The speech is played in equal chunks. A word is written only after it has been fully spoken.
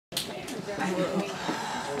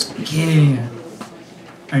Okay.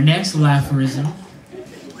 Our next aphorism,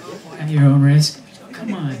 at your own risk.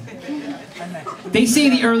 Come on. They say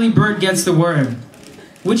the early bird gets the worm,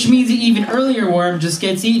 which means the even earlier worm just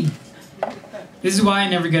gets eaten. This is why I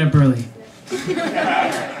never get up early.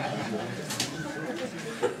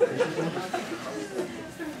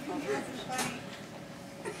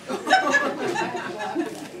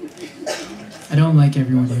 I don't like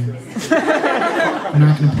everyone here. I'm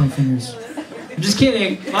not going to point fingers. I'm just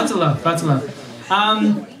kidding. Lots of love. Lots of love.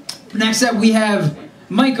 Next up, we have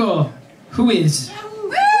Michael, who is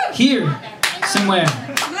here somewhere.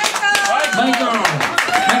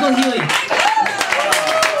 Michael Healy.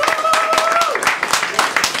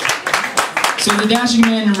 So the dashing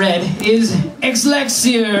man in red is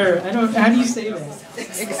Excelsior. How do you say that?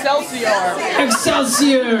 Excelsior.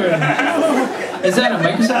 Excelsior. Is that a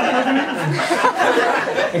Microsoft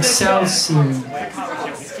program? Excelsior.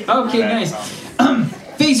 Okay, nice.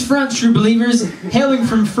 Face front, true believers. Hailing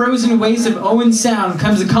from frozen wastes of Owen Sound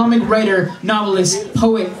comes the comic writer, novelist,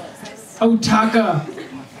 poet, Otaka,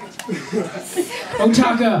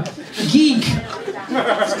 geek.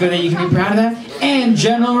 It's good that you can be proud of that. And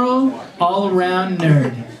general, all-around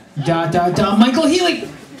nerd. ... Michael Healy.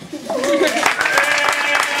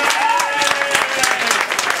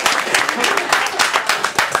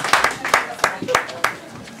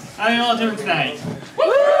 How are you all doing tonight?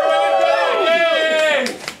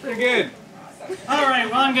 Pretty good. All right.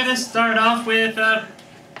 Well, I'm gonna start off with a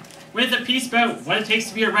piece about what it takes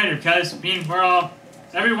to be a writer, because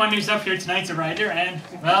everyone who's up here tonight's a writer, and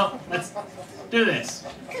well, let's do this.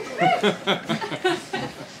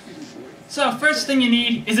 So, first thing you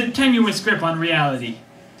need is a tenuous grip on reality,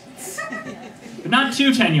 but not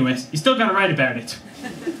too tenuous. You still gotta write about it.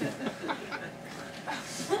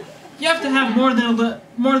 You have to have more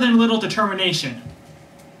than a little determination,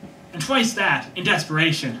 and twice that in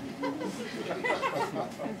desperation.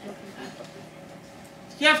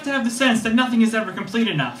 You have to have the sense that nothing is ever complete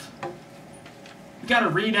enough. You gotta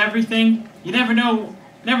read everything. You never know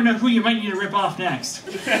who you might need to rip off next.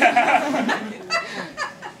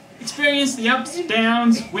 Experience the ups,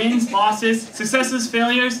 downs, wins, losses, successes,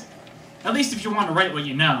 failures. At least if you want to write what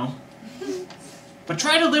you know. But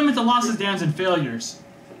try to limit the losses, downs, and failures.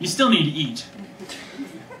 You still need to eat.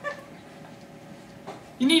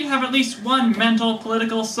 You need to have at least one mental,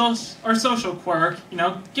 political, or social quirk. You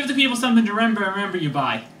know, give the people something to remember you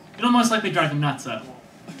by. It'll most likely drive them nuts, though.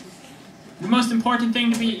 The most important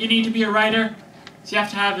thing you need to be a writer is you have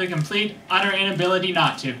to have the complete, utter inability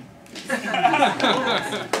not to.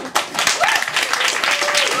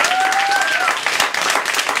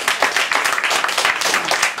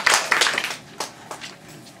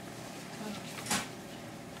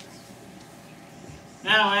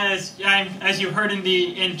 Now, as you heard in the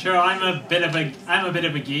intro, I'm a bit of a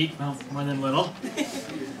geek. Well, more than little.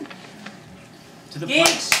 To the point.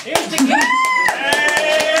 Here's the geek.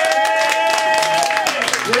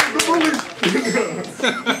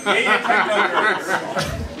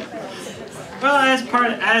 Well,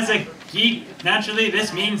 as a geek, naturally,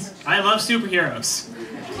 this means I love superheroes.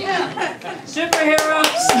 Yeah.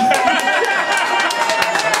 Superheroes.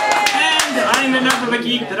 And I'm enough of a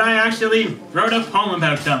geek that I actually wrote a poem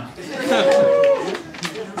about them.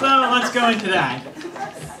 So let's go into that.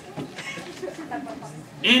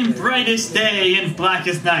 In brightest day and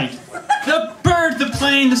blackest night, the bird, the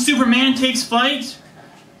plane, the Superman takes flight.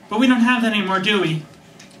 But we don't have that anymore, do we?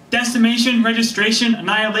 Decimation, registration,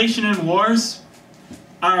 annihilation, and wars.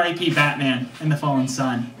 R.I.P. Batman and the Fallen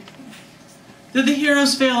Sun. Did the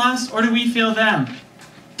heroes fail us, or do we fail them?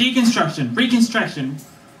 Deconstruction, reconstruction,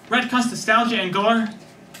 retcons, nostalgia, and gore.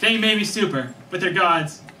 They may be super, but their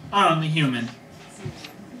gods are only human.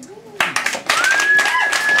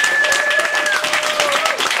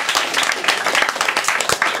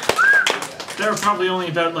 There were probably only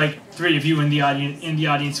about like 3 of you in the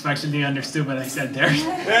audience who actually understood what I said there.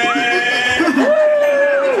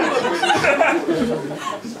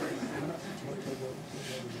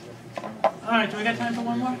 Alright, do we got time for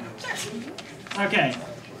one more? Okay.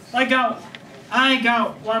 I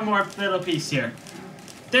got one more little piece here.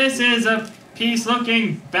 This is a piece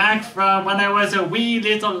looking back from when I was a wee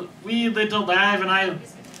little lad when I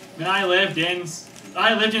lived in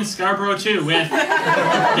Scarborough too. We got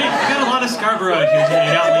a lot of Scarborough out here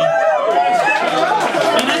today, don't we?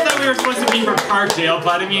 I mean, I thought we were supposed to be from Parkdale,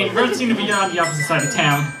 but I mean, we seem to be on the opposite side of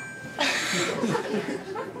town.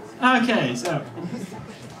 Okay, so.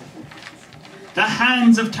 The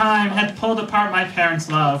hands of time had pulled apart my parents'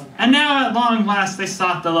 love, and now at long last they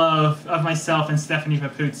sought the love of myself and Stephanie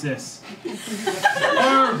Papoutsis.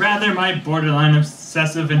 Or rather, my borderline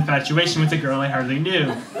obsessive infatuation with a girl I hardly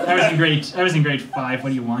knew. I was in grade 5, what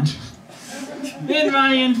do you want? In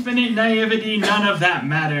my infinite naivety, none of that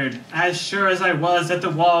mattered. As sure as I was that the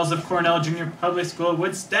walls of Cornell Junior Public School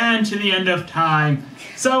would stand to the end of time,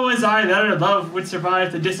 so was I that our love would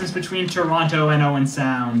survive the distance between Toronto and Owen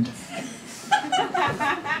Sound.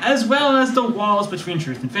 As well as the walls between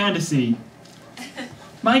truth and fantasy.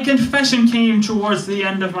 My confession came towards the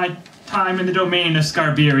end of my time in the domain of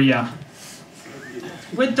Scarberia.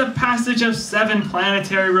 With the passage of 7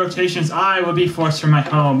 planetary rotations, I would be forced from my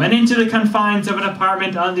home and into the confines of an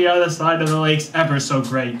apartment on the other side of the lakes ever so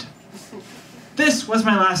great. This was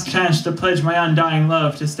my last chance to pledge my undying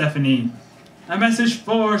love to Stephanie. A message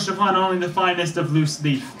forged upon only the finest of loose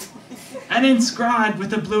leaf, and inscribed with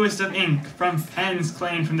the bluest of ink from pens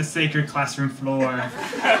claimed from the sacred classroom floor.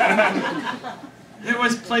 It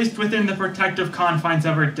was placed within the protective confines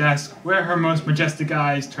of her desk, where her most majestic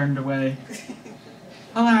eyes turned away.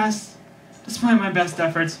 Alas, despite my best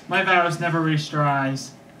efforts, my vows never reached her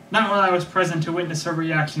eyes, not while I was present to witness her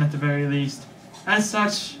reaction at the very least. As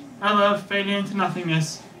such, our love faded into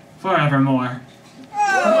nothingness forevermore.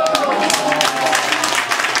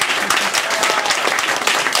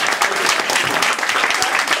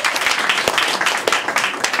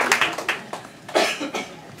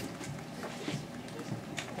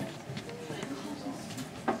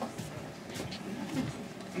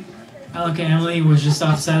 Alec and Emily was just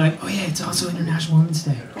offside like, oh yeah, it's also International Women's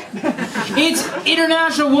Day. It's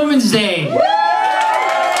International Women's Day!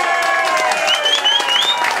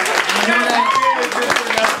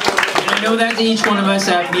 I know that to each one of us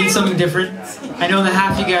that means something different. I know that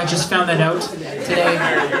half you guys just found that out today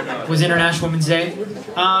was International Women's Day.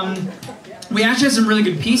 We actually have some really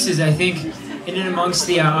good pieces, I think, in and amongst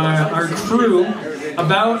our crew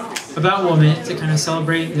about women to kind of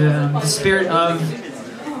celebrate the spirit of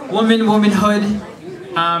womanhood,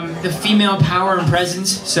 the female power and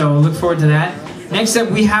presence, so look forward to that. Next up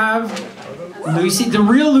we have Lucy, the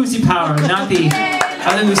real Lucy Power, not the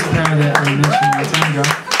other Lucy Power that we mentioned a time ago.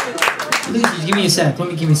 Lucy, give me a sec, let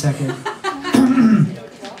me give me a second.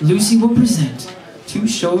 Lucy will present 2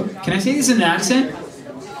 short, can I say this in an accent?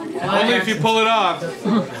 Only if you pull it off.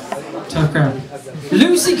 Tough crowd.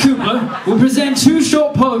 Lucy Cooper will present 2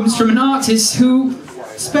 short poems from an artist who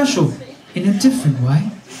special in a different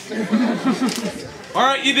way. All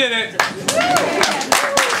right, you did it.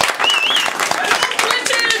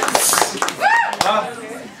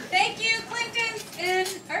 Thank you, Clintons and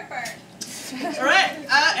Irfan. Alright,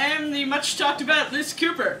 I am the much talked about Lucy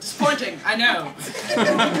Cooper. Disappointing, I know.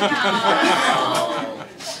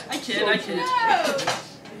 I kid.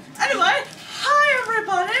 Anyway, hi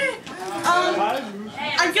everybody.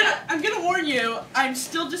 I'm gonna warn you, I'm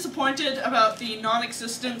still disappointed about the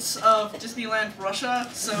non-existence of Disneyland Russia,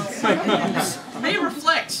 so this may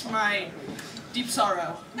reflect my deep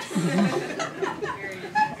sorrow.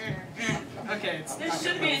 Okay, There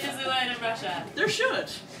should be a Disneyland in Russia. there should.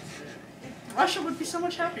 Russia would be so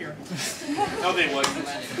much happier. No, they wouldn't.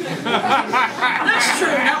 That's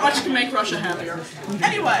true, not much can make Russia happier.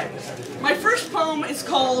 Anyway, my first poem is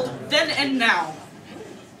called Then and Now.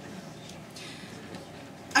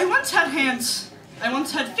 I once had hands, I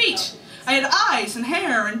once had feet, I had eyes and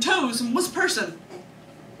hair and toes and was a person.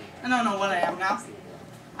 I don't know what I am now.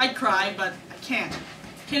 I'd cry, but I can't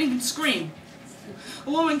even scream. A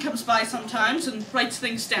woman comes by sometimes and writes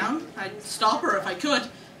things down. I'd stop her if I could,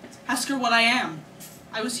 ask her what I am.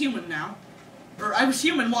 I was human now. Or I was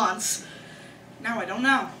human once. Now I don't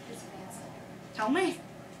know. Tell me.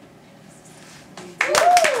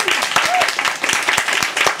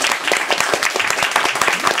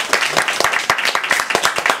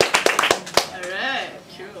 Alright,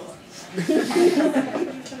 cool.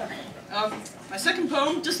 My second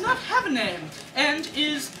poem does not have a name, and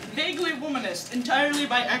is vaguely womanist, entirely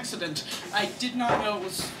by accident. I did not know it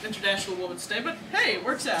was International Women's Day, but hey, it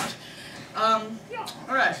works out.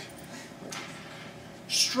 Alright.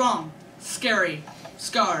 Strong, scary,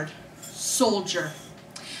 scarred, soldier.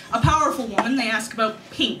 A powerful woman, they ask about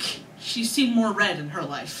pink. She's seen more red in her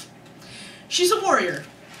life. She's a warrior,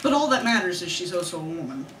 but all that matters is she's also a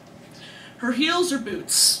woman. Her heels are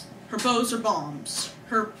boots, her bows are bombs,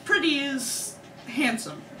 her pretty is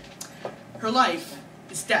handsome, her life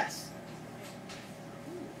is death.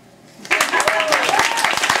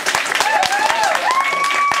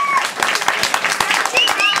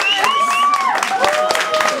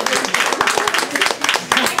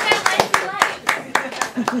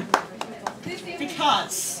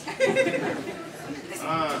 Because.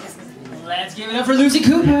 Let's give it up for Lucy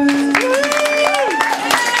Cooper.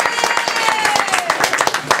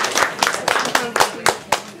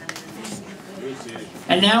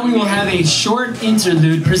 And now we will have a short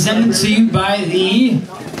interlude presented to you by the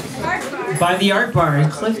Art Bar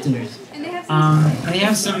in Clifton. And they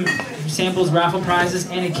have some samples, raffle prizes,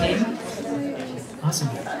 and a cane. Awesome.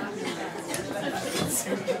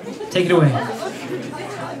 Take it away.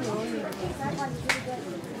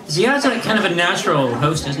 Ziad's kind of a natural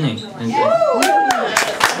host, isn't he? More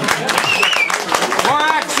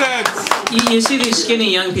accents! You see these skinny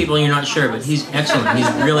young people and you're not sure, but he's excellent. He's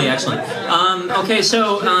really excellent. Okay,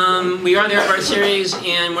 so we are the Art Bar series,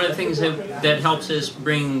 and one of the things that helps us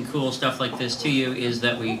bring cool stuff like this to you is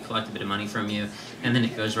that we collect a bit of money from you, and then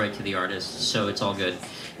it goes right to the artists, so it's all good.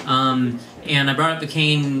 And I brought up the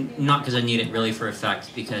cane not because I need it really for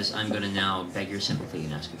effect, because I'm going to now beg your sympathy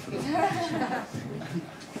and ask you for it.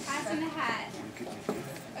 Pass in the hat.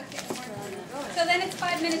 Okay. So then it's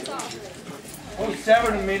 5 minutes off. Oh,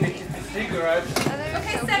 7 minutes cigarettes.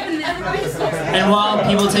 Okay, 7 minutes. And while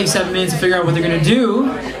people take 7 minutes to figure out what they're going to do,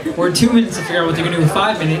 or 2 minutes to figure out what they're going to do with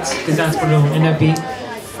 5 minutes, because that's what it'll end up being,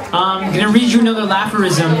 I'm going to read you another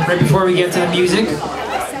laugherism right before we get to the music.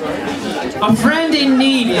 A friend in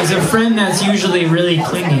need is a friend that's usually really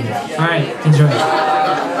clingy. All right, enjoy.